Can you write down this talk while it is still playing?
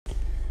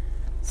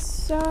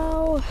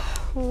So,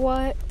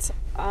 what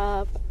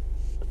up?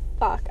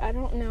 Fuck, I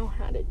don't know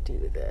how to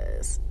do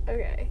this.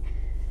 Okay.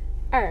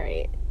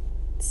 Alright.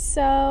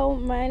 So,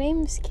 my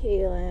name's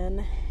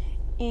Kaylin,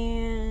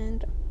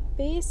 and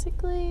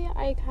basically,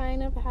 I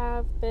kind of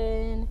have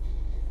been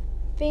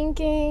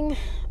thinking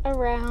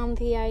around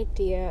the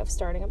idea of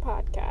starting a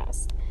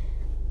podcast.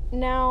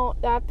 Now,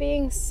 that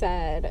being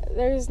said,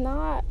 there's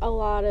not a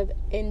lot of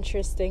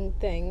interesting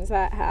things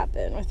that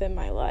happen within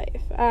my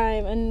life.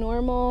 I'm a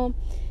normal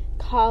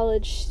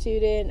college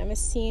student. I'm a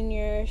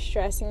senior,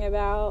 stressing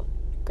about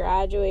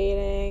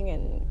graduating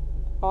and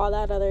all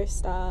that other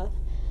stuff.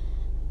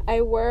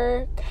 I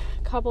work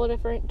a couple of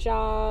different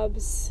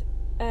jobs,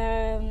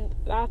 and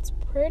that's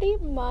pretty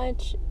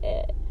much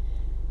it.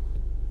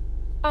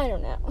 I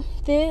don't know.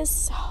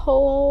 This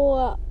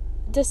whole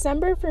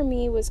December for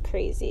me was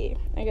crazy.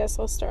 I guess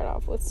I'll start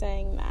off with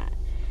saying that.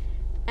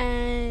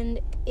 And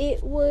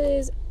it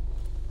was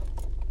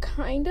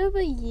kind of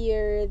a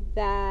year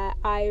that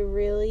I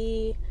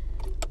really,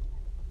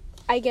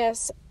 I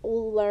guess,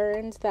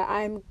 learned that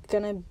I'm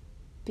gonna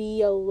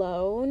be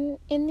alone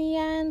in the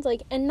end.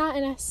 Like, and not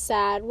in a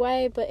sad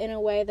way, but in a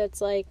way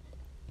that's like,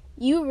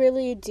 you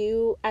really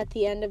do, at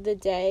the end of the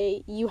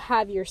day, you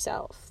have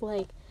yourself.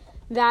 Like,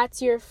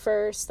 that's your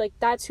first, like,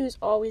 that's who's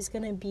always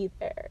gonna be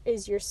there,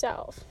 is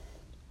yourself.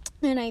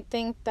 And I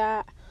think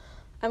that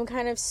I'm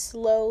kind of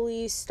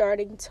slowly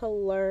starting to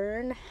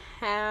learn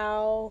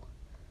how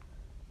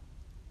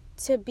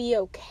to be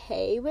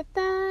okay with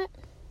that,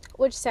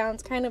 which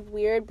sounds kind of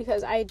weird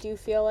because I do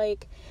feel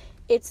like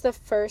it's the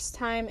first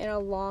time in a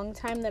long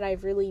time that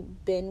I've really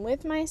been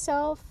with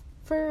myself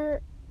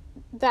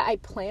that I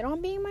plan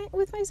on being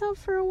with myself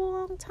for a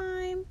long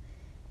time,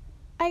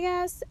 I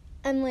guess.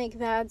 And, like,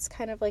 that's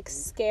kind of, like,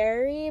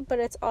 scary, but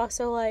it's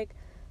also, like,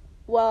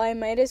 well, I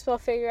might as well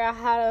figure out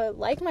how to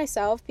like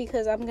myself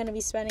because I'm going to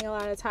be spending a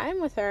lot of time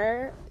with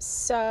her.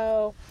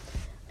 So,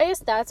 I guess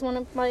that's one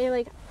of my,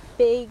 like,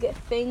 big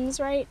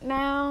things right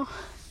now.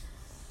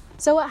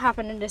 So, what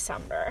happened in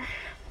December?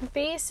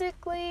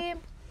 Basically,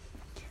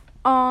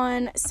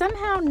 on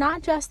somehow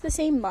not just the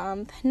same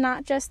month,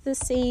 not just the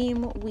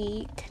same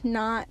week,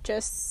 not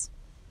just,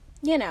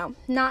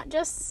 not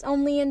just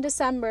only in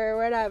December or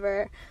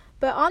whatever,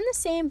 but on the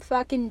same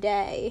fucking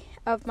day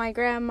of my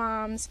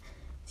grandmom's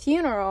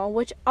funeral,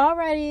 which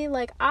already,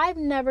 like, I've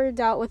never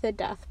dealt with a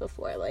death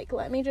before. Like,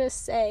 let me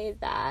just say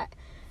that.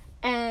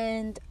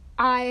 And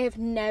I've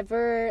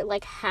never,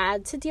 like,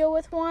 had to deal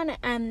with one.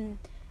 And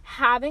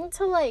having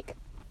to, like,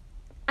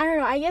 I don't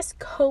know, I guess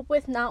cope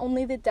with not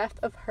only the death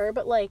of her,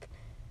 but, like,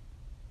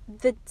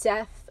 the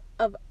death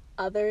of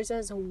others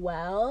as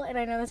well. And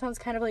I know that sounds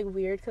kind of, like,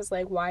 weird because,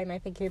 like, why am I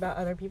thinking about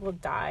other people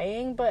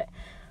dying? But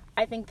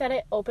I think that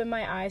it opened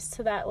my eyes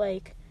to that,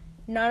 like,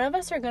 none of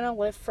us are gonna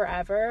live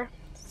forever,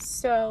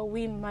 so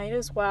we might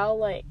as well,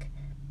 like,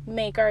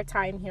 make our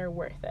time here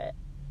worth it.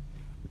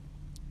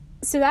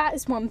 So that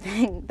is one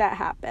thing that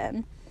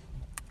happened.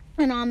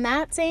 And on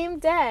that same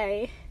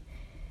day,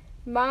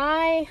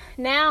 my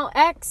now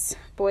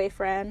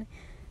ex-boyfriend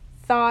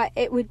thought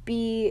it would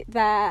be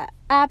the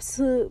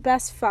absolute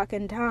best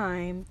fucking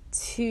time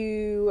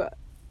to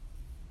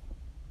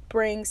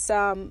bring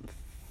some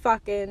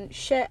fucking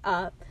shit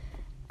up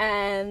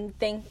and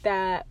think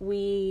that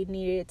we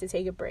needed to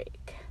take a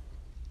break,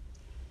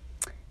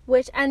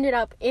 which ended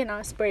up in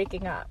us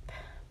breaking up,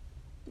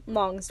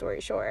 long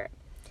story short.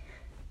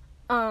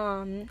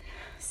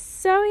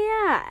 So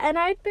yeah, and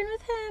I'd been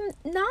with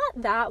him not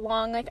that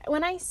long. Like,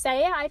 when I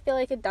say it, I feel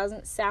like it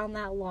doesn't sound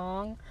that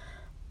long,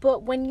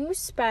 but when you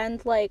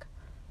spend, like,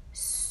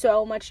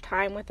 so much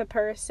time with a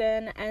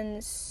person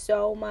and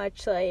so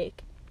much,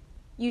 like,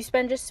 you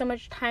spend just so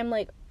much time,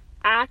 like,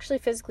 actually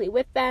physically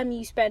with them,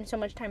 you spend so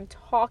much time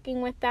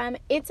talking with them,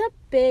 it's a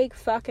big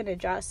fucking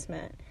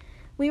adjustment.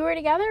 We were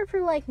together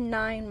for, like,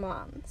 9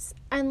 months,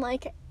 and,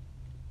 like,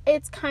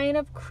 it's kind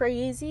of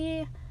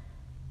crazy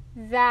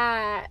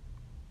that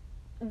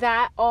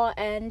all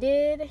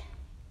ended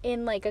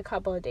in, like, a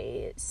couple of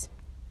days.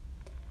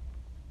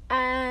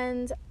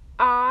 And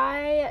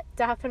I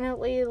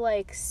definitely,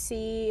 like,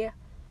 see,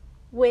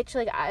 which,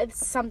 like,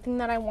 it's something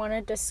that I want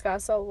to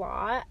discuss a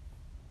lot.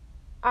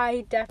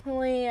 I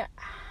definitely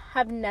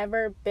have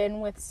never been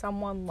with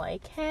someone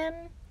like him,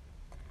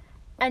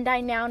 and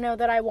I now know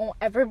that I won't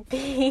ever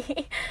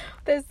be.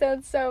 This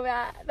sounds so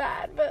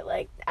bad, but,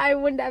 like, I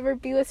would never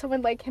be with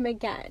someone like him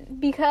again,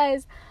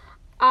 because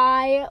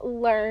I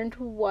learned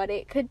what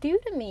it could do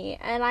to me,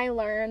 and I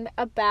learned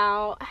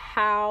about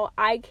how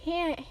I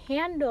can't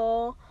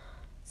handle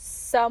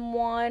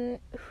someone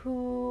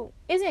who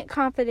isn't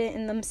confident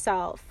in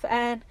themselves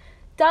and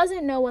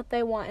doesn't know what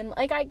they want. And,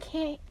 like, I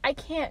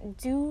can't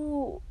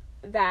do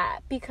that,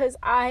 because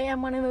I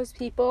am one of those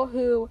people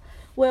who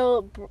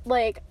will,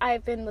 like,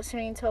 I've been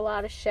listening to a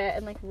lot of shit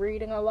and, like,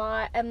 reading a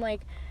lot, and,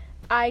 like,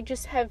 I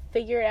just have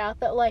figured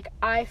out that, like,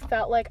 I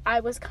felt like I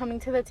was coming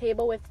to the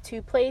table with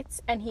 2 plates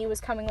and he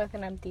was coming with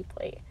an empty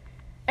plate,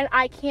 and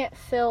I can't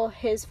fill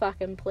his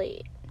fucking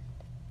plate.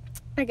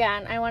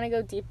 Again, I want to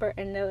go deeper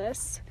into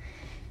this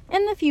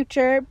in the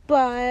future,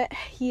 but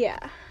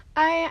yeah,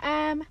 I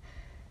am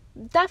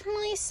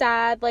definitely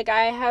sad. Like,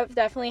 I have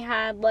definitely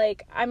had,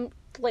 like, I'm,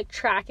 like,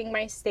 tracking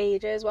my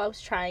stages. Well, I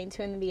was trying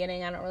to in the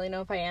beginning. I don't really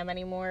know if I am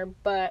anymore.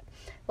 But,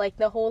 like,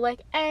 the whole,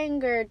 like,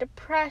 anger,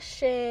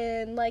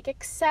 depression, like,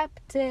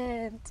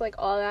 acceptance, like,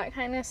 all that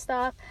kind of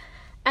stuff.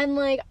 And,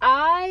 like,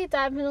 I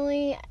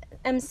definitely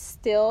am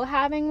still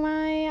having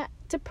my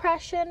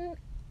depression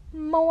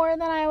more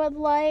than I would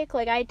like.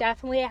 Like, I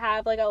definitely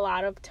have, like, a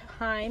lot of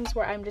times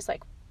where I'm just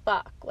like,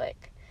 fuck,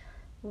 like,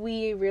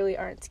 we really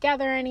aren't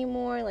together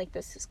anymore, like,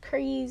 this is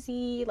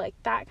crazy, like,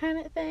 that kind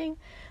of thing.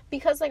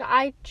 Because, like,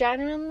 I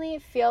genuinely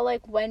feel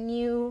like when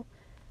you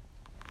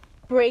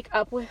break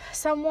up with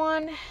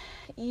someone,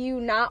 you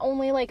not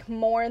only, like,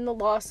 mourn the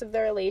loss of the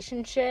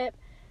relationship,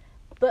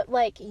 but,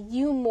 like,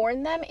 you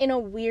mourn them in a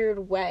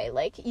weird way.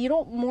 Like, you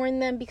don't mourn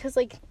them because,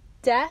 like,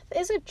 death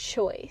is a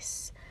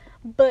choice,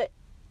 but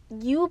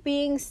you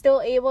being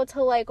still able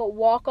to, like,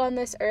 walk on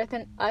this earth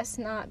and us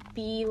not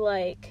be,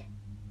 like,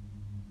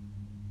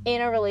 in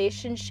a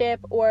relationship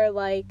or,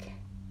 like,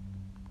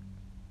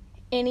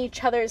 in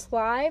each other's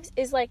lives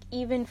is, like,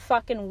 even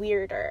fucking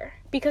weirder.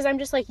 Because I'm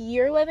just like,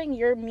 you're living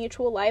your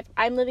mutual life,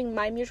 I'm living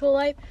my mutual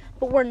life,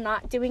 but we're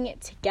not doing it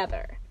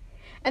together.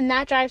 And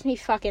that drives me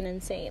fucking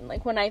insane,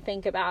 like, when I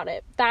think about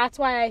it. That's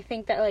why I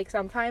think that, like,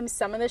 sometimes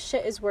some of this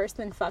shit is worse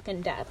than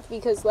fucking death.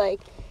 Because,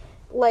 like,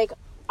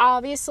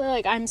 obviously,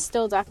 like, I'm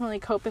still definitely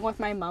coping with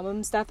my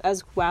mom's death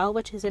as well,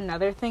 which is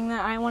another thing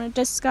that I want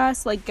to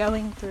discuss, like,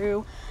 going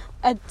through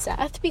a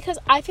death, because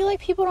I feel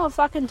like people don't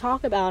fucking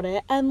talk about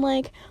it. And,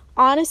 like,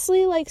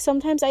 honestly, like,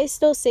 sometimes I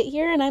still sit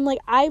here and I'm like,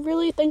 I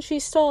really think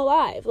she's still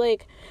alive.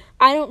 Like,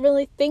 I don't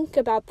really think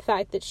about the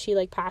fact that she,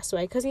 like, passed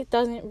away, because it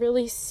doesn't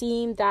really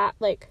seem that,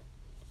 like,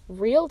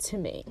 real to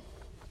me,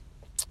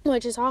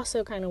 which is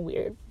also kind of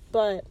weird.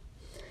 But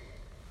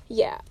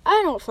yeah,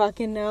 I don't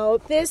fucking know.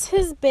 This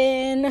has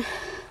been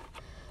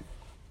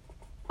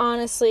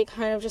honestly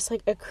kind of just,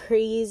 like, a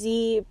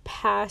crazy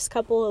past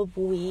couple of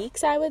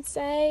weeks, I would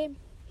say.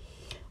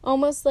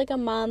 Almost, like, a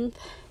month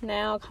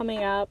now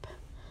coming up.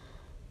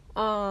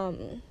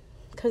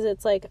 Because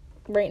it's, like,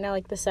 right now,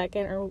 like, the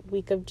 2nd or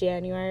week of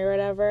January or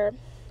whatever.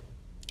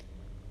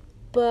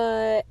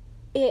 But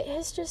it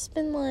has just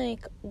been,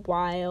 like,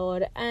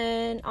 wild.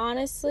 And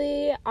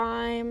honestly,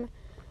 I'm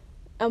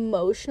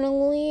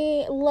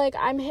emotionally, like,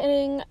 I'm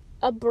hitting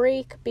a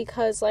break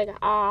because, like,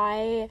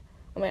 I'm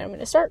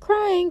gonna start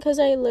crying because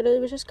I literally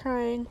was just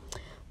crying.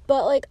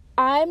 But, like,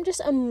 I'm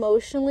just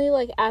emotionally,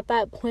 like, at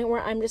that point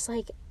where I'm just,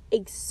 like,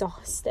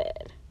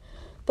 exhausted.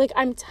 Like,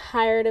 I'm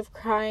tired of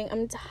crying.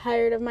 I'm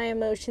tired of my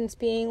emotions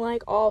being,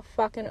 like, all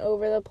fucking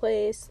over the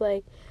place.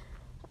 Like,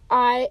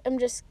 I am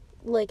just,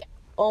 like,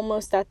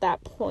 almost at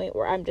that point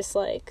where I'm just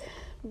like,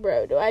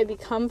 bro, do I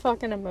become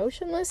fucking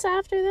emotionless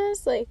after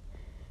this? Like,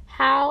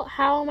 how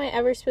am I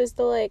ever supposed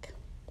to, like,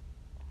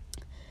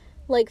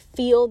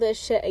 feel this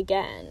shit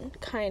again,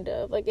 kind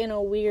of, like, in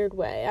a weird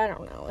way? I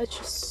don't know. It's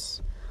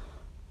just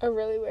a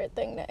really weird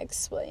thing to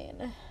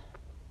explain.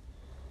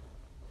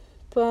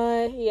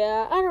 But,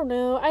 yeah, I don't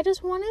know. I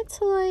just wanted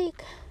to,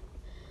 like,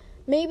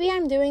 maybe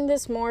I'm doing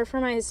this more for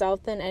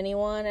myself than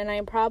anyone, and I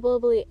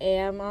probably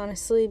am,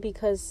 honestly,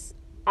 because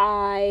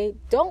I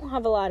don't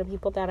have a lot of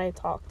people that I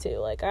talk to.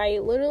 Like, I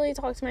literally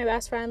talk to my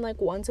best friend,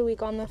 like, once a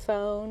week on the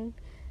phone,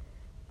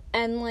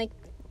 and, like,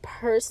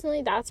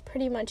 personally, that's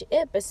pretty much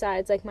it,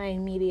 besides, like, my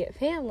immediate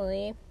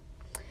family.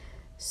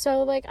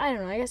 So, like, I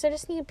don't know, I guess I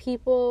just need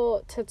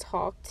people to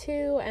talk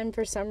to, and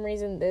for some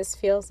reason, this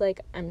feels like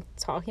I'm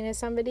talking to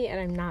somebody, and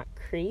I'm not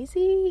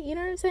crazy, you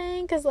know what I'm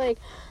saying? Because, like,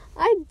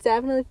 I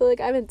definitely feel like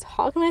I've been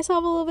talking to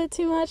myself a little bit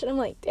too much, and I'm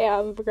like,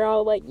 damn,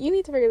 girl, like, you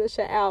need to figure this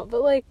shit out.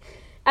 But, like,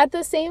 at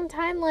the same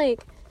time,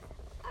 like,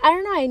 I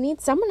don't know, I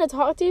need someone to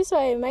talk to, so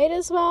I might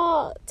as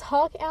well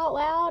talk out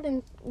loud,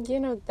 and, you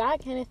know,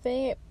 that kind of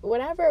thing,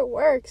 whatever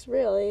works,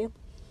 really.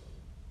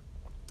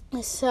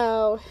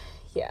 So,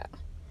 yeah.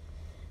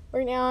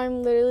 Right now,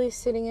 I'm literally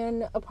sitting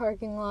in a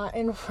parking lot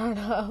in front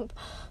of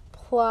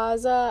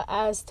Plaza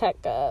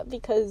Azteca,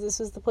 because this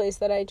was the place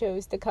that I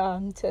chose to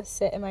come to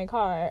sit in my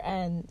car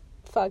and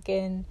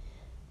fucking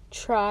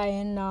try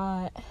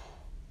and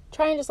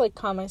just, like,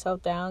 calm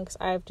myself down, because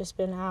I've just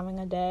been having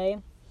a day.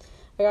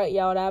 I got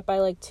yelled at by,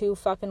 like, 2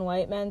 fucking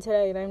white men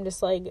today, and I'm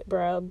just like,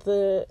 bro,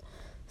 the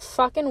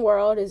fucking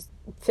world is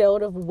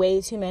filled with way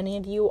too many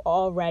of you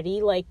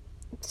already. Like,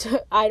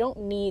 I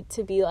don't need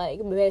to be, like,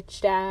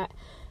 bitched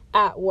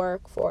at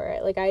work for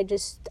it. Like, I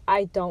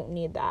don't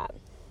need that.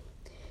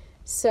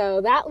 So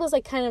that was,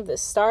 like, kind of the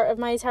start of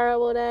my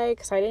terrible day,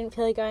 because I didn't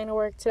feel like going to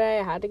work today.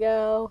 I had to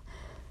go.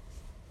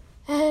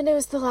 And it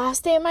was the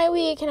last day of my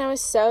week, and I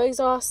was so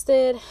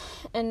exhausted.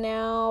 And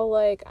now,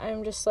 like,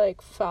 I'm just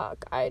like,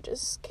 fuck, I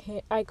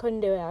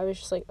couldn't do it. I was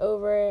just, like,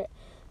 over it,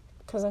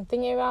 because I'm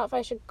thinking about if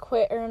I should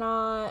quit or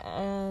not.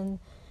 And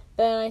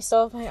then I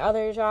still have my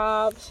other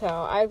job, so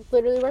I've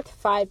literally worked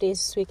 5 days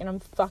this week, and I'm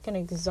fucking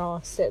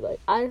exhausted. Like,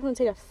 I just want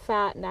to take a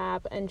fat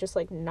nap and just,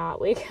 like, not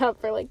wake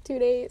up for, like, 2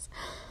 days.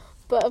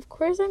 But, of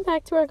course, I'm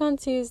back to work on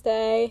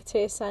Tuesday.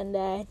 Today's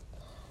Sunday.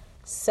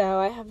 So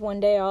I have one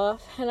day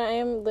off, and I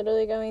am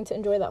literally going to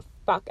enjoy the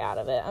fuck out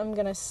of it. I'm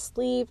gonna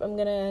sleep. I'm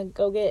gonna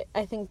go get,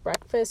 I think,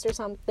 breakfast or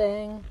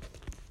something.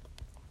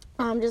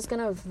 I'm just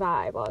gonna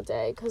vibe all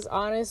day, because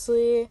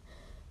honestly,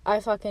 I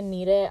fucking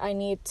need it. I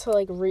need to,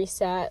 like,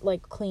 reset,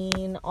 like,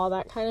 clean, all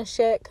that kind of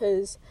shit,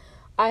 because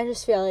I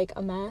just feel like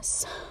a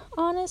mess,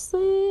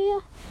 honestly.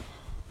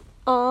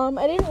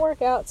 I didn't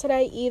work out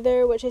today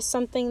either, which is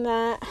something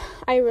that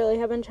I really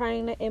have been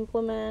trying to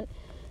implement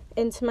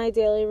into my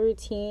daily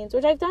routines,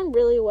 which I've done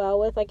really well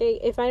with. Like,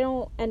 if I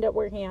don't end up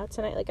working out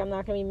tonight, like, I'm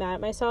not gonna be mad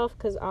at myself,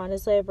 because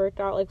honestly, I've worked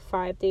out, like,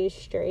 5 days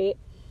straight.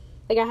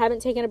 Like, I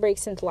haven't taken a break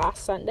since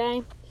last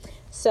Sunday,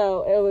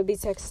 so it would be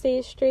 6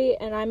 days straight,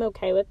 and I'm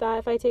okay with that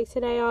if I take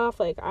today off.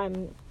 Like,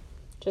 I'm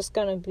just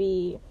gonna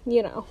be,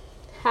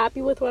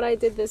 happy with what I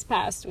did this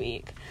past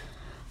week.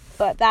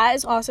 But that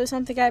is also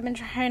something I've been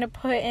trying to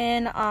put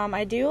in.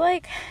 I do,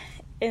 like,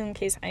 in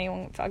case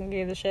anyone fucking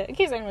gave a shit, in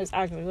case anyone's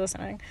actually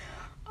listening,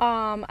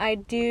 I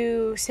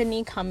do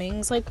Sydney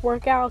Cummings, like,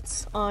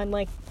 workouts on,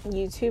 like,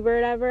 YouTube or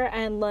whatever,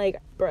 and,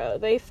 like, bro,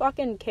 they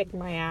fucking kick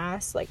my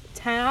ass. Like,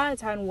 10 out of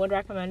 10 would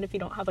recommend if you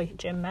don't have, like, a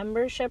gym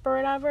membership or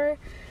whatever,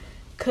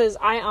 because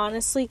I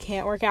honestly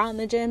can't work out in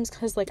the gyms,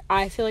 because, like,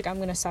 I feel like I'm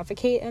gonna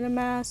suffocate in a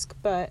mask.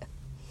 But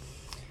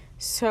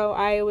so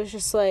I was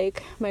just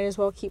like, might as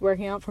well keep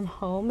working out from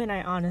home, and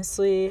I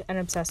honestly am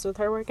obsessed with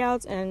her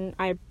workouts, and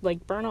I,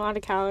 like, burn a lot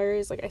of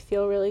calories. Like, I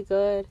feel really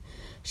good.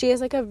 She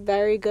has, like, a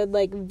very good,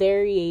 like,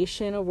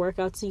 variation of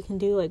workouts you can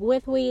do, like,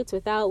 with weights,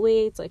 without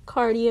weights, like,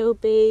 cardio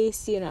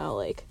based,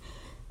 like,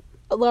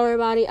 lower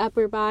body,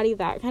 upper body,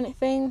 that kind of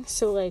thing.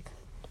 So, like,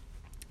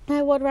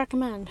 I would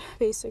recommend,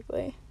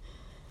 basically.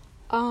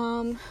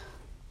 I'm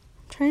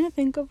trying to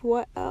think of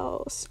what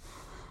else.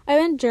 I've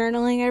been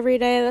journaling every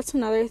day. That's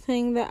another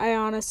thing that I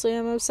honestly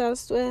am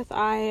obsessed with.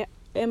 I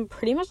am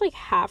pretty much, like,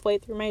 halfway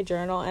through my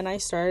journal, and I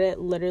started it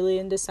literally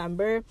in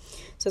December,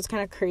 so it's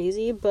kind of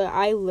crazy, but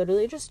I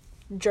literally just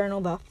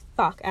journal the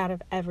fuck out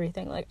of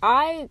everything. Like,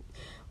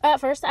 at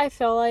first I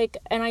feel like,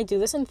 and I do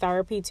this in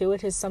therapy too,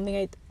 which is something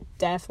I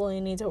definitely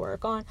need to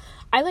work on,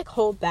 I, like,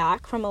 hold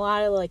back from a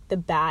lot of, like, the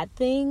bad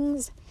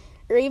things,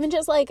 or even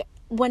just, like,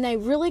 when I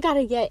really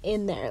gotta get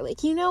in there,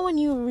 like, when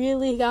you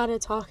really gotta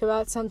talk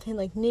about something,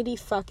 like, nitty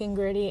fucking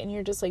gritty, and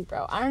you're just like,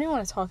 bro, I don't even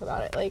want to talk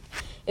about it. Like,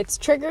 it's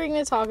triggering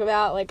to talk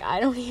about. Like,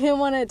 I don't even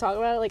want to talk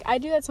about it. Like, I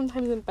do that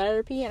sometimes in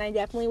therapy, and I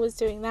definitely was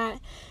doing that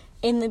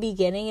in the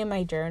beginning in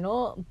my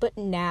journal, but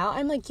now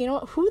I'm like,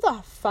 who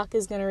the fuck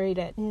is gonna read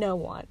it? No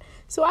one.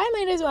 So I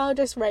might as well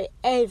just write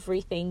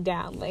everything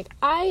down. Like,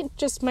 I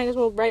just might as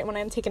well write when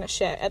I'm taking a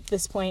shit at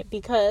this point,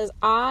 because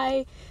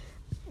I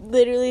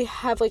literally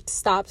have, like,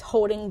 stopped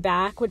holding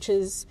back, which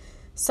is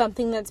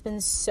something that's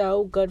been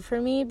so good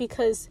for me,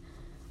 because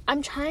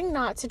I'm trying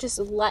not to just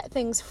let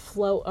things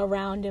float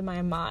around in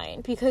my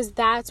mind, because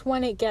that's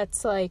when it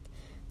gets, like,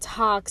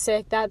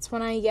 toxic. That's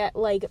when I get,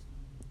 like,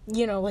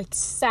 like,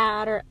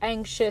 sad or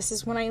anxious,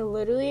 is when I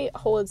literally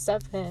hold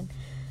stuff in.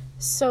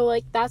 So,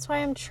 like, that's why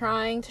I'm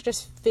trying to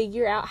just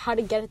figure out how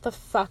to get it the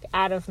fuck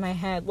out of my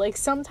head. Like,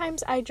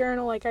 sometimes I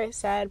journal, like I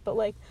said, but,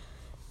 like,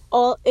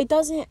 it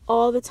doesn't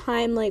all the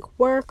time, like,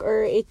 work,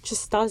 or it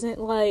just doesn't,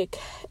 like,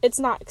 it's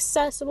not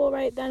accessible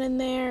right then and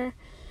there,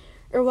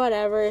 or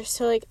whatever.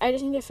 So, like, I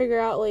just need to figure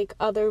out, like,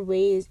 other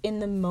ways in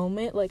the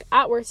moment. Like,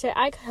 at work today,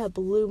 I could have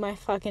blew my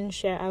fucking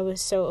shit. I was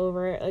so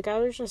over it. Like, I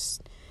was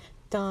just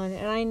done,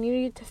 and I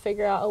needed to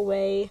figure out a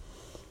way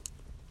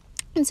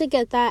and to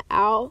get that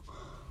out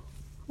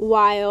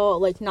while,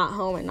 like, not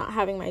home and not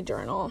having my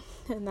journal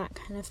and that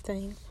kind of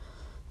thing.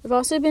 I've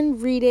also been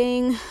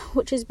reading,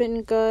 which has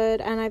been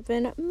good, and I've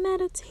been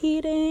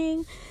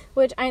meditating,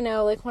 which I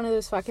know, like, one of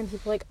those fucking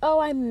people, like, oh,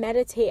 I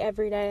meditate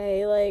every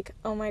day, like,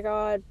 oh my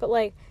god, but,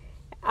 like,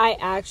 I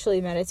actually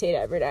meditate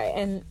every day,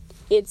 and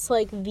it's,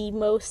 like, the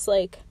most,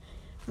 like,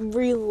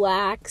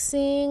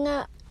 relaxing,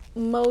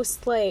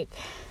 most, like,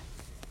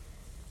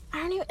 I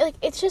don't even, like,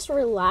 it's just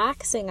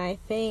relaxing, I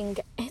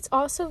think. It's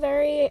also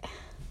very,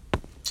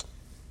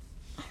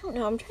 I don't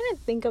know, I'm trying to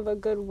think of a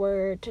good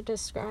word to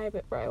describe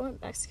it, bro. I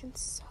went Mexican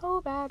so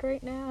bad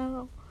right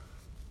now.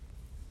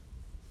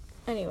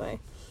 Anyway,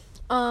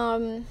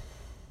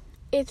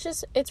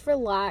 it's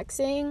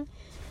relaxing,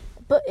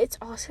 but it's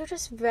also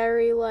just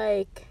very,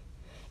 like,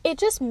 it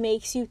just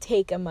makes you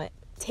take a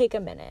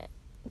minute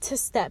to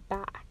step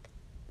back.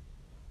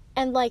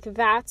 And, like,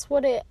 that's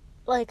what it,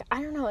 like,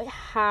 I don't know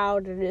how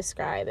to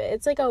describe it.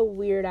 It's, like, a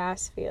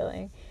weird-ass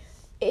feeling.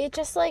 It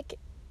just, like,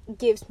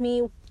 gives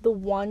me the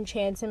one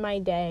chance in my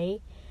day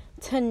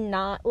to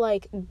not,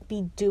 like,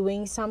 be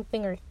doing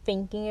something or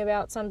thinking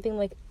about something.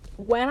 Like,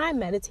 when I'm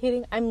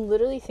meditating, I'm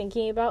literally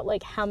thinking about,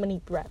 like, how many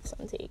breaths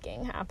I'm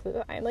taking half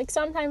the time. Like,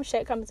 sometimes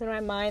shit comes into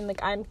my mind,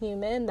 like, I'm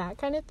human, that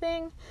kind of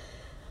thing.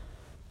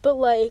 But,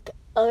 like,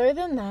 other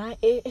than that,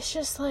 it's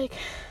just, like,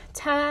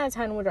 10 out of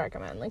 10 would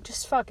recommend. Like,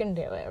 just fucking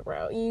do it,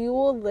 bro. You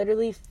will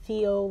literally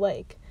feel,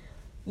 like,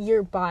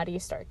 your body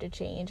start to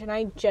change. And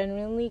I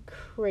genuinely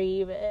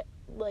crave it,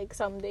 like,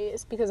 some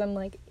days, because I'm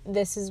like,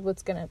 this is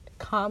what's gonna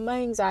calm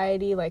my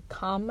anxiety, like,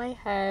 calm my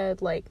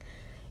head, like,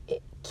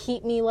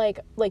 keep me, like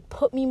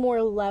put me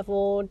more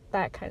leveled,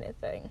 that kind of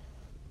thing.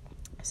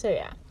 So,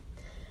 yeah.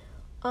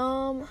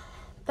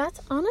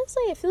 That's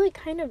honestly, I feel like,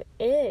 kind of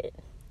it.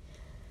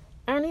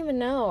 I don't even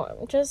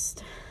know.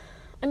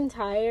 I'm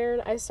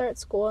tired. I start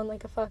school in,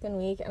 like, a fucking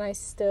week, and I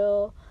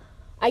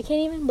can't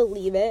even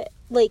believe it.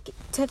 Like,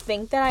 to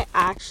think that I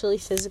actually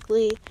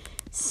physically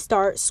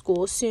start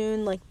school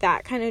soon, like,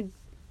 that kind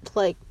of,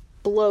 like,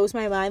 blows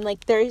my mind.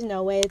 Like, there's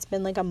no way it's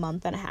been, like, a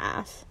month and a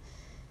half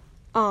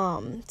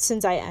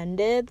since I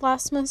ended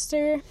last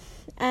semester,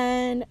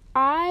 and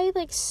I,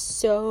 like,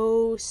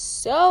 so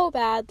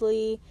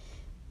badly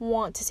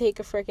want to take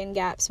a freaking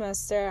gap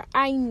semester.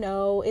 I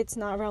know it's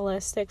not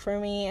realistic for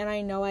me, and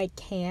I know I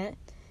can't,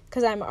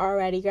 because I'm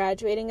already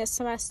graduating a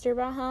semester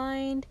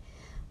behind.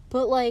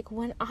 But, like,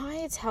 when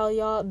I tell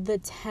y'all the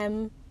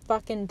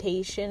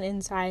fucking-tation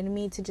inside of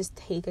me to just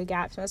take a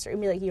gap semester and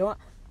be like, you know what,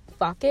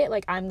 fuck it,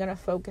 like, I'm gonna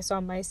focus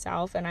on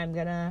myself, and I'm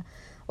gonna,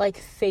 like,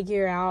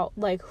 figure out,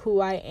 like, who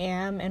I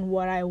am and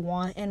what I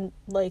want, and,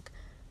 like,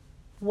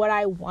 what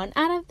I want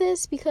out of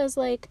this, because,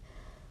 like,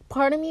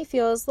 part of me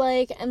feels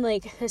like, and,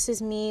 like, this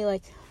is me,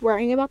 like,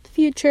 worrying about the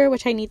future,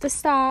 which I need to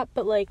stop,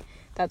 but, like,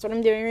 that's what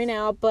I'm doing right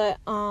now, but,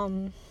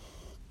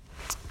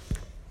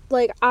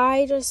 like,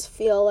 I just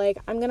feel like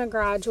I'm gonna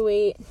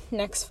graduate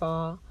next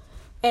fall,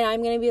 and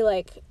I'm gonna be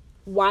like,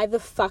 why the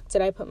fuck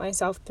did I put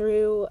myself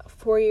through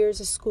 4 years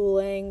of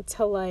schooling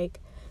to, like,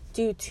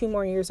 do 2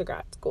 more years of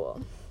grad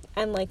school,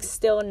 and, like,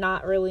 still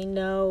not really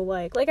know,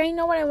 like, I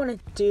know what I want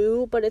to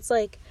do, but it's,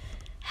 like,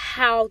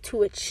 how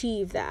to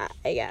achieve that,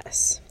 I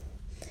guess.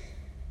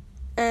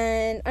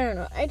 And I don't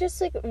know, I just,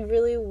 like,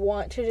 really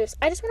want to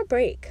I just want to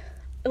break.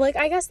 Like,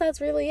 I guess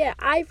that's really it.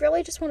 I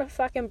really just want to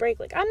fucking break.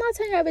 Like, I'm not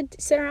saying I would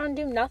sit around and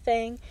do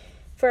nothing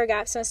for a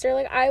gap semester.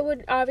 Like, I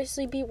would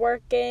obviously be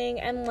working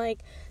and, like,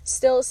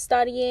 still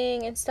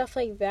studying and stuff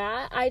like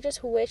that. I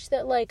just wish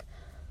that, like,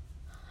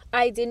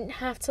 I didn't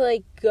have to,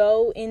 like,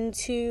 go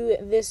into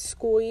this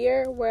school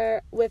year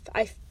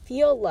I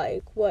feel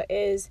like, what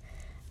is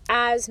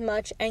as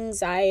much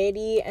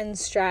anxiety and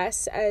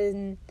stress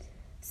and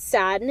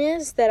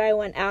sadness that I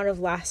went out of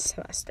last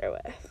semester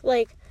with.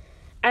 Like,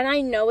 and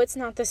I know it's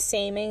not the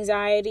same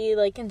anxiety,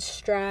 like, and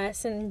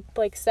stress and,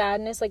 like,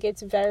 sadness. Like,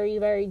 it's very,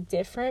 very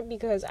different,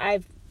 because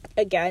I've,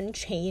 again,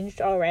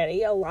 changed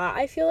already a lot,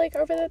 I feel like,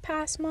 over the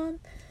past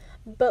month.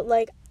 But,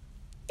 like,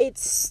 it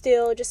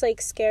still just, like,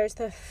 scares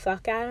the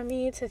fuck out of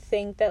me to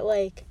think that,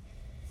 like,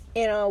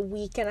 in a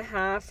week and a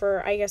half,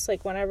 or I guess,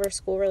 like, whenever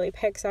school really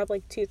picks up,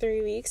 like,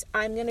 2-3 weeks,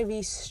 I'm gonna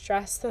be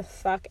stressed the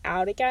fuck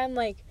out again,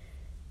 like,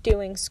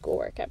 doing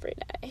schoolwork every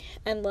day.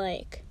 And,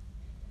 like,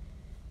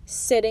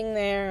 sitting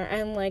there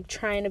and, like,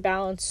 trying to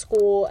balance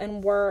school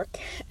and work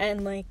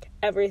and, like,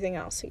 everything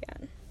else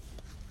again.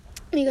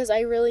 Because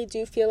I really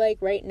do feel like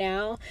right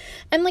now,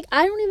 and, like,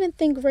 I don't even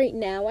think right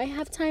now I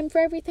have time for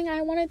everything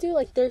I want to do.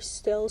 Like, there's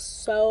still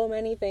so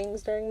many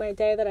things during my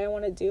day that I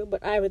want to do,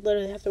 but I would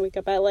literally have to wake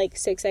up at, like,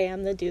 6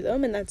 a.m. to do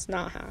them, and that's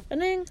not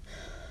happening.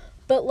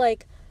 But,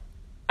 like,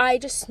 I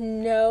just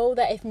know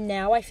that if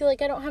now I feel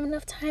like I don't have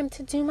enough time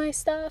to do my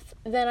stuff,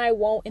 then I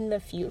won't in the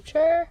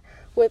future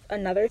with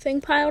another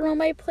thing piled on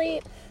my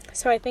plate.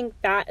 So I think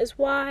that is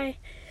why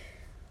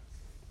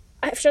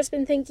I've just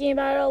been thinking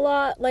about it a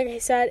lot. Like I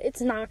said,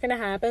 it's not going to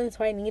happen,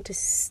 so I need to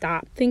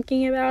stop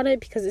thinking about it,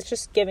 because it's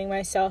just giving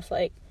myself,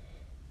 like,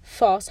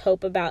 false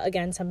hope about,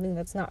 again, something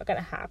that's not going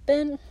to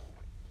happen.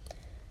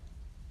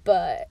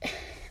 But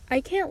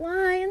I can't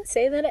lie and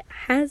say that it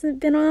hasn't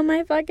been on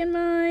my fucking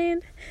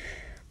mind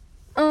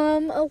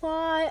a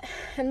lot,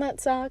 and that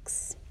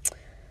sucks.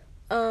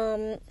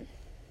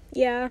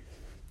 Yeah,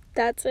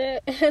 that's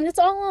it. And it's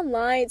all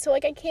online, so,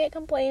 like, I can't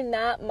complain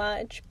that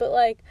much, but,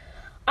 like,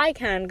 I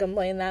can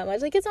complain that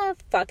much. Like, it's on a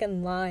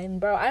fucking line,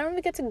 bro. I don't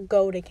even get to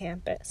go to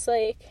campus.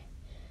 Like,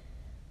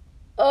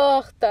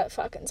 ugh, that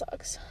fucking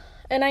sucks.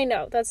 And I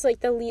know, that's, like,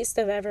 the least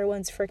of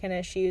everyone's freaking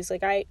issues.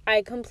 Like,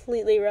 I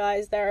completely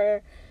realize there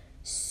are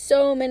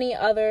so many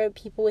other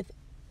people with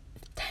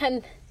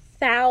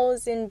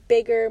 10,000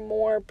 bigger,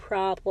 more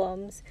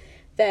problems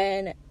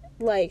than,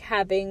 like,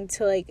 having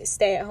to, like,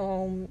 stay at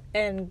home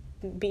and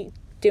be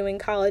doing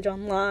college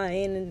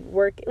online and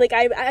work. Like,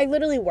 I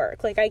literally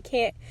work. Like, I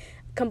can't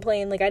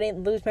complain. Like, I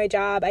didn't lose my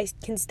job. I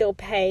can still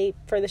pay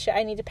for the shit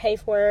I need to pay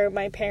for.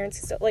 My parents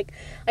can still, like,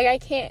 I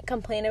can't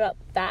complain about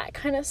that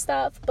kind of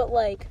stuff. But,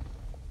 like,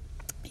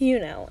 you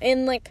know,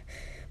 in, like,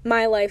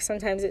 my life,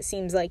 sometimes it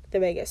seems like the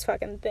biggest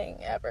fucking thing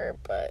ever.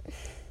 But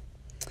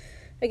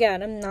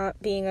again, I'm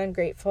not being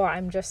ungrateful.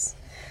 I'm just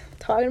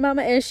talking about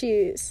my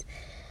issues.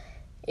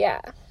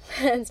 Yeah,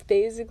 that's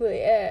basically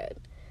it.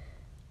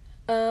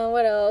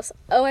 What else?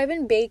 Oh, I've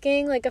been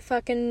baking like a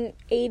fucking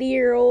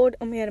 80-year-old.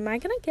 Oh my god, am I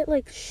gonna get,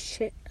 like,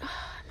 shit? Am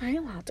I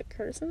allowed to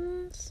curse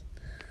in this?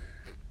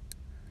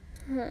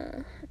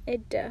 I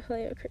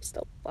definitely have cursed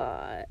a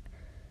lot.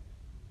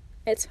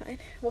 It's fine.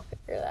 We'll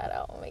figure that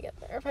out when we get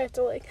there. If I have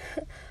to, like,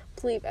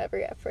 bleep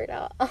every effort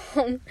out.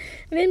 I've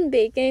been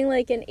baking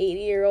like an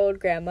 80-year-old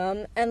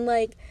grandma, and,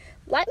 like,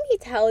 let me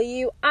tell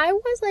you, I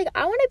was like,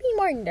 I want to be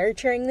more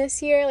nurturing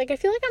this year. Like, I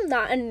feel like I'm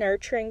not a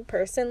nurturing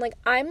person. Like,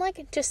 I'm like,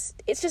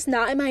 it's just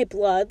not in my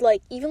blood.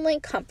 Like, even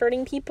like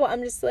comforting people,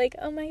 I'm just like,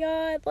 oh my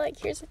God, like,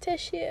 here's a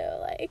tissue.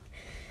 Like,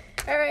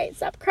 all right,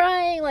 stop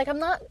crying. Like, I'm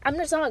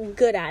just not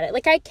good at it.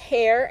 Like, I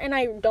care, and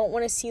I don't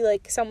want to see,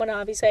 like, someone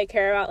obviously I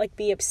care about, like,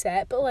 be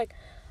upset, but, like,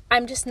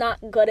 I'm just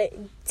not good at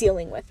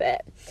dealing with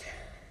it.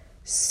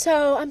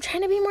 So, I'm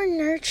trying to be more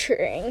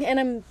nurturing, and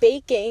I'm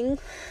baking,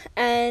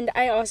 and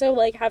I also,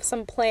 like, have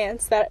some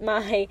plants that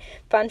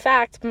fun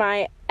fact,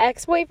 my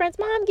ex-boyfriend's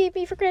mom gave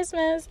me for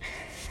Christmas,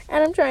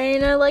 and I'm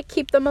trying to, like,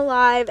 keep them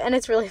alive, and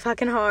it's really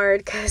fucking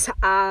hard, because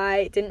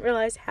I didn't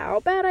realize how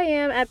bad I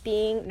am at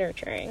being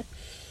nurturing.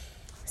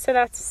 So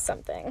that's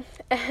something.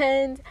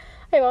 And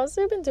I've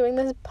also been doing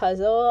this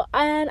puzzle,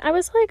 and I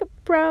was like,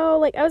 bro,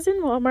 like, I was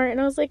in Walmart,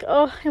 and I was like,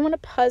 oh, I want a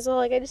puzzle,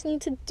 like, I just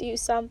need to do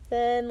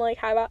something, like,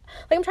 how about,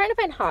 like, I'm trying to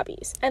find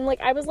hobbies, and,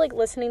 like, I was, like,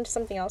 listening to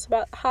something else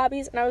about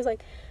hobbies, and I was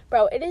like,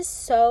 bro, it is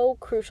so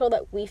crucial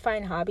that we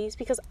find hobbies,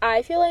 because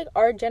I feel like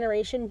our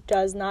generation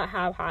does not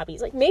have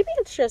hobbies. Like, maybe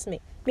it's just me,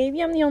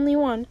 maybe I'm the only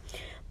one,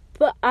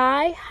 but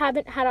I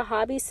haven't had a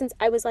hobby since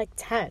I was, like,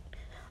 10,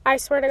 I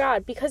swear to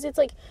God, because it's,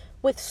 like,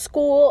 with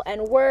school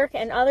and work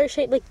and other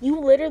shit, like, you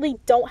literally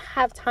don't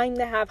have time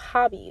to have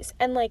hobbies,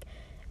 and, like,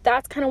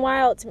 that's kind of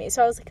wild to me.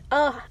 So I was like,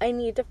 I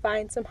need to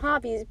find some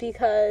hobbies,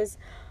 because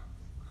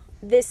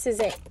this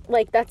isn't,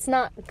 like, that's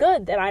not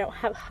good that I don't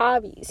have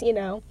hobbies, you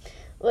know,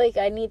 like,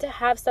 I need to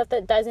have stuff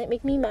that doesn't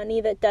make me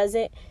money, that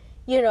doesn't,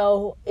 you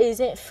know,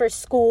 isn't for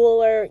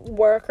school or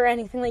work or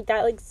anything like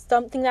that, like,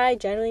 something that I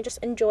generally just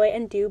enjoy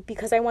and do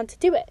because I want to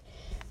do it.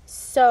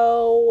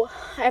 So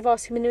I've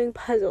also been doing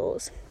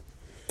puzzles.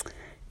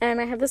 And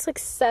I have this, like,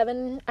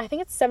 I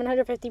think it's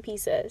 750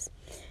 pieces.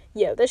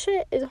 Yo, this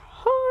shit is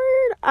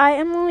hard. I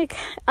am, like,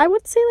 I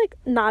would say, like,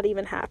 not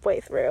even halfway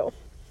through.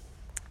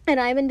 And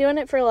I've been doing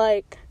it for,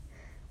 like,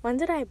 when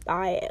did I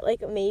buy it?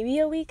 Like, maybe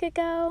a week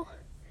ago?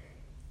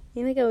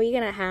 Maybe, like, a week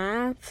and a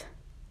half?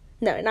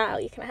 No, not a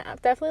week and a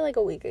half. Definitely, like,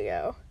 a week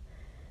ago.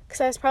 Because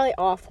I was probably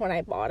off when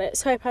I bought it.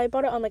 So I probably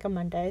bought it on, like, a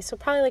Monday. So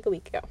probably, like, a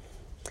week ago.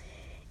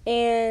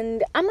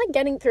 And I'm, like,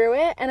 getting through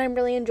it, and I'm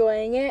really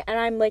enjoying it, and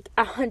I'm, like,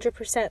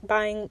 100%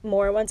 buying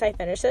more once I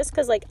finish this,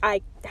 because, like,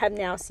 I have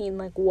now seen,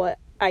 like, what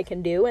I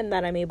can do, and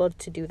that I'm able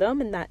to do them,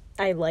 and that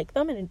I like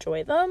them and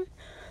enjoy them,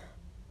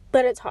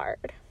 but it's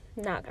hard,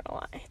 not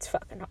gonna lie, it's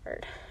fucking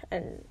hard,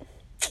 and,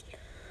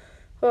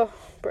 oh,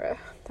 bruh,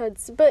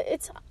 but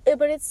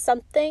it's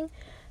something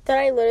that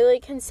I literally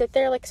can sit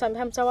there, like,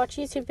 sometimes I'll watch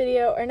a YouTube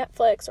video, or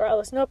Netflix, or I'll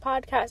listen to a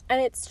podcast, and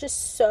it's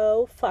just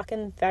so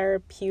fucking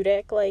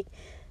therapeutic, like,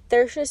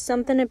 there's just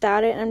something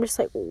about it, and I'm just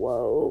like,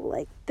 whoa,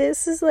 like,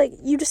 this is, like,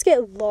 you just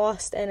get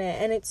lost in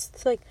it, and it's,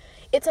 like,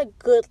 it's a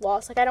good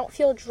loss. Like, I don't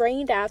feel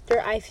drained after.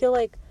 I feel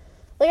like,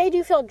 I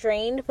do feel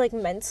drained, like,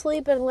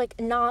 mentally, but, like,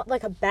 not,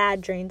 like, a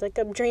bad drain. Like,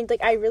 I'm drained,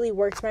 like, I really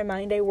worked my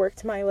mind, I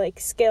worked my, like,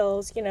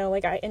 skills, you know,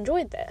 like, I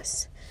enjoyed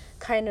this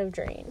kind of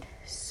drained.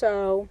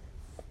 So,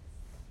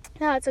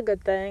 yeah, it's a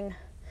good thing.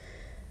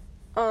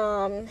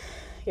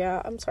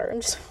 Yeah, I'm sorry,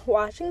 I'm just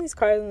watching these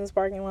cars in this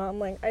parking lot. I'm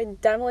like, I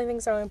definitely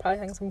think someone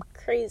probably thinks I'm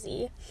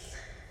crazy.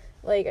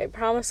 Like, I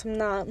promise I'm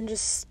not. I'm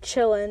just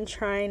chilling,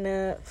 trying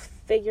to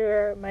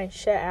figure my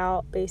shit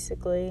out,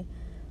 basically.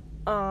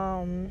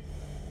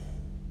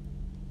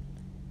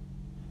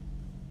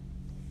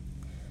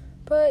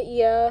 But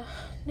yeah,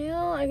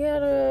 now I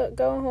gotta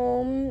go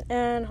home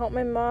and help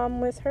my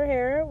mom with her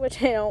hair,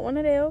 which I don't want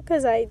to do,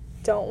 because I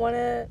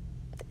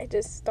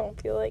just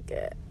don't feel like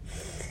it.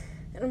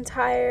 And I'm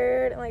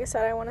tired, and like I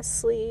said, I want to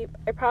sleep.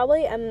 I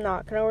probably am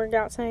not going to work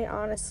out tonight,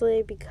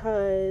 honestly,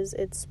 because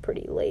it's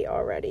pretty late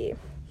already.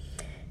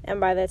 And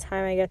by the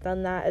time I get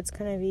done that, it's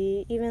going to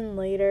be even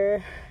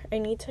later. I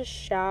need to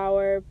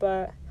shower,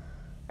 but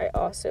I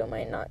also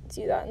might not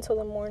do that until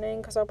the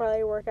morning, because I'll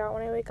probably work out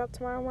when I wake up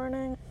tomorrow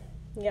morning.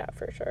 Yeah,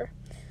 for sure.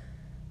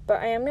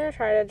 But I am going to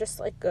try to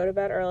just, like, go to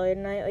bed early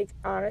tonight. Like,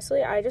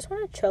 honestly, I just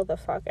want to chill the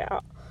fuck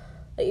out.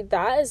 Like,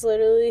 that is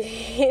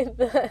literally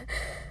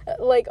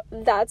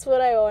that's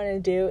what I want to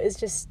do, is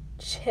just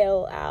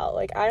chill out.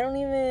 Like, I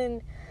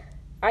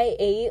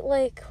ate,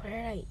 like, where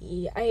did I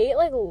eat? I ate,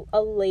 like,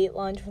 a late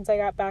lunch once I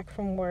got back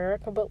from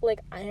work, but,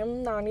 like, I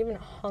am not even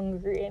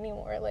hungry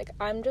anymore. Like,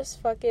 I'm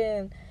just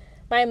fucking,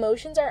 my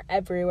emotions are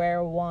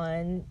everywhere.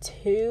 1,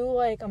 2,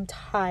 like, I'm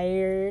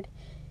tired.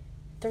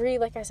 3,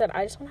 like I said,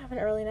 I just want to have an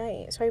early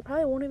night, so I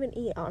probably won't even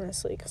eat,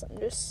 honestly, because I'm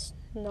just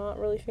not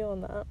really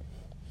feeling that.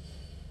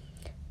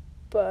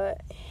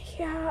 But,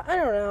 yeah, I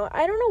don't know.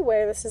 I don't know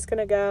where this is going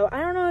to go. I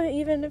don't know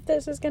even if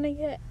this is going to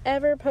get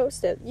ever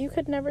posted. You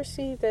could never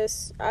see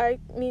this.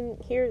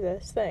 Hear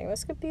this thing.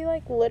 This could be,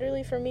 like,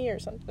 literally for me or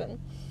something.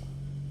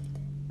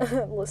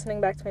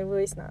 Listening back to my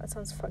voice now, it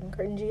sounds fucking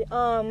cringy.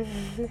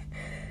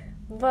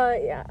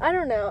 But, yeah, I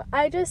don't know.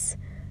 I just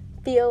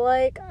feel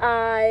like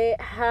I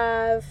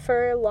have,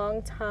 for a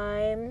long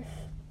time,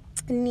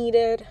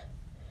 needed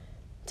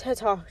to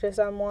talk to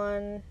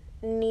someone.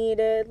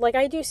 Like,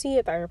 I do see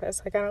a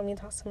therapist, like, I don't mean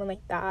to talk to someone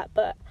like that,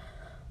 but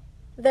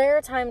there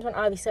are times when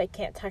obviously I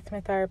can't text my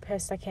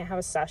therapist, I can't have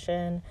a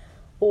session,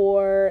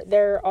 or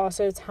there are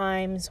also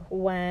times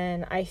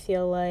when I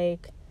feel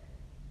like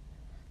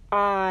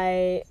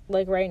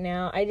right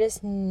now, I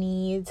just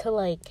need to,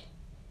 like,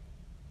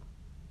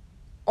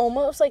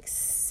 almost, like,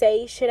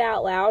 say shit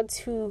out loud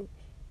to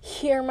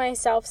hear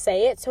myself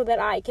say it so that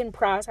I can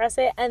process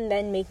it and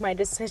then make my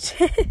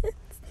decisions.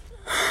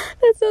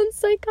 That sounds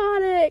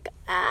psychotic.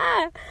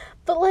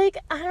 But, like,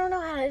 I don't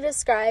know how to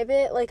describe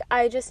it. Like,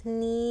 I just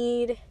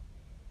need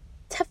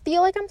to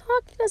feel like I'm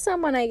talking to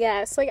someone, I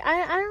guess. Like,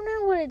 I don't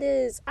know what it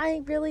is.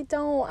 I really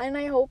don't. And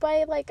I hope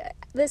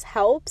this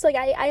helps. Like,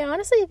 I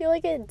honestly feel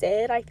like it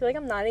did. I feel like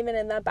I'm not even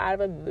in that bad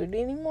of a mood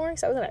anymore,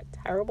 because I was in a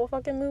terrible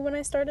fucking mood when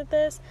I started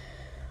this.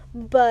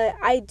 But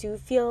I do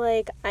feel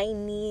like I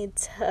need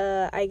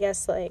to, I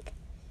guess, like,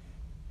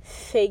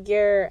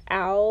 figure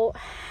out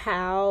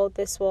how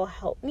this will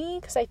help me,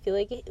 because I feel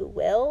like it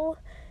will.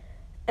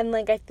 And,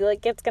 like, I feel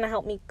like it's gonna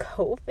help me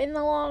cope in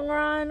the long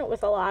run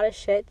with a lot of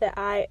shit that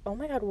oh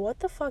my god, what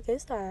the fuck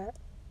is that?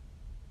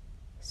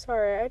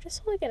 Sorry, I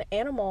just saw, like, an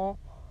animal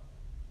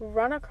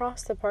run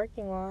across the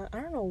parking lot.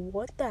 I don't know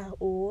what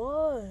that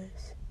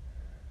was.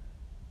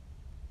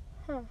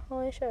 Huh,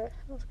 holy shit,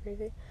 that was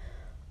crazy.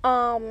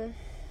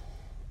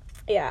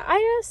 Yeah,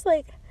 I just,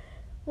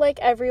 like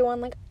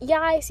everyone, like, yeah,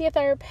 I see a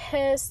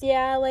therapist,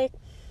 yeah, like,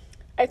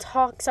 I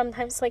talk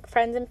sometimes to, like,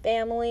 friends and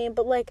family,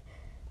 but, like,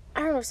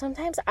 I don't know,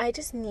 sometimes I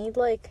just need,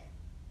 like,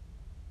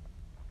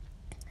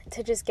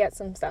 to just get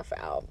some stuff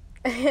out.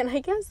 And I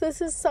guess this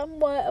is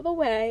somewhat of a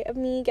way of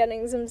me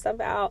getting some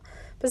stuff out,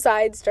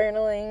 besides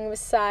journaling,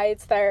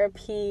 besides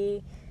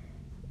therapy,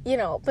 you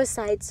know,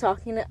 besides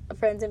talking to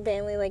friends and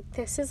family. Like,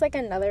 this is, like,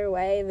 another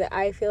way that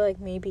I feel like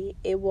maybe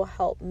it will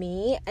help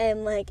me,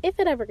 and, like, if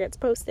it ever gets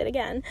posted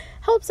again,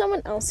 help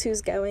someone else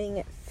who's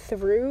going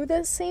through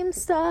the same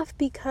stuff,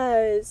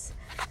 because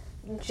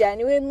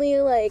genuinely,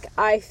 like,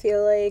 I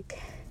feel like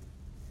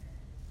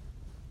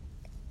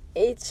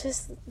it's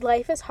just,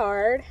 life is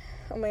hard.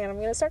 Oh my god, I'm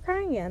gonna start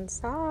crying again.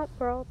 Stop,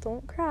 girl,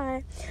 don't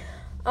cry.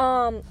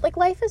 Like,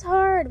 life is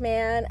hard,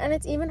 man, and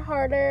it's even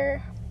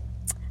harder.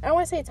 I don't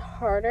want to say it's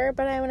harder,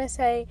 but I want to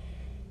say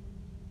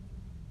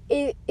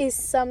it is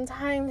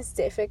sometimes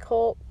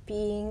difficult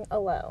being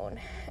alone.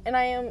 And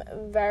I am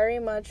very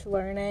much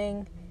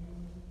learning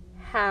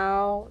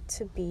how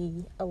to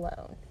be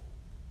alone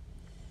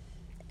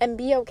and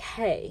be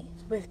okay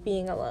with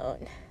being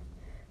alone.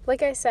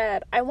 Like I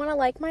said, I want to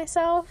like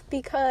myself,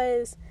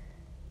 because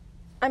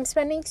I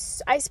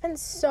spend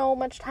so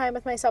much time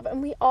with myself,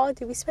 and we all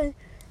do. We spend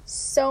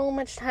so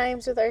much time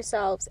with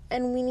ourselves,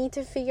 and we need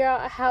to figure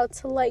out how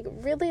to, like,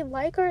 really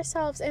like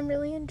ourselves and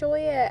really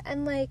enjoy it.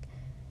 And, like,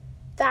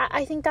 that,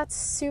 I think that's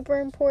super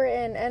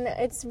important, and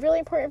it's really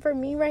important for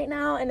me right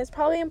now, and it's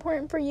probably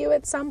important for you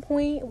at some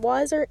point,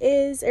 was or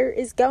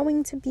is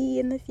going to be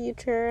in the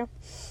future.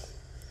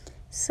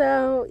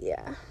 So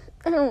yeah,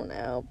 I don't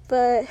know,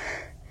 but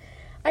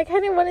I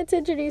kind of wanted to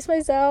introduce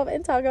myself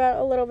and talk about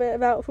a little bit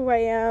about who I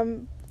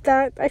am.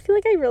 That I feel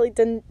like I really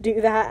didn't do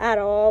that at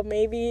all.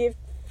 Maybe if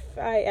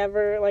I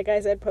ever, like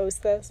I said,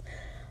 post this,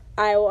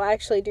 I will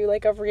actually do,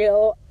 like, a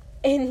real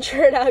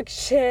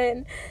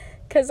introduction,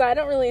 because I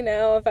don't really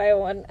know if I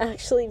want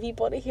actually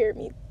people to hear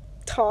me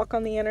talk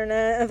on the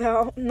internet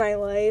about my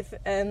life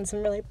and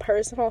some really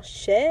personal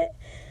shit.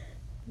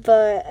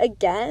 But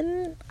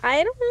again,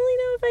 I don't really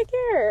know if I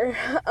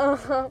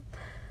care.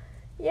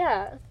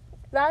 Yeah,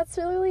 that's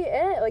really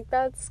it. Like,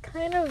 that's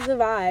kind of the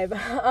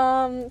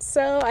vibe.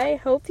 So I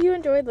hope you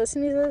enjoyed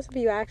listening to this. If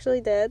you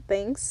actually did,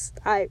 thanks.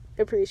 I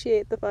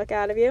appreciate the fuck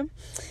out of you.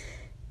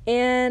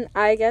 And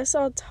I guess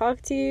I'll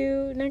talk to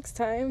you next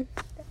time.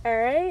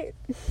 Alright?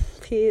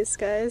 Peace,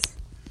 guys.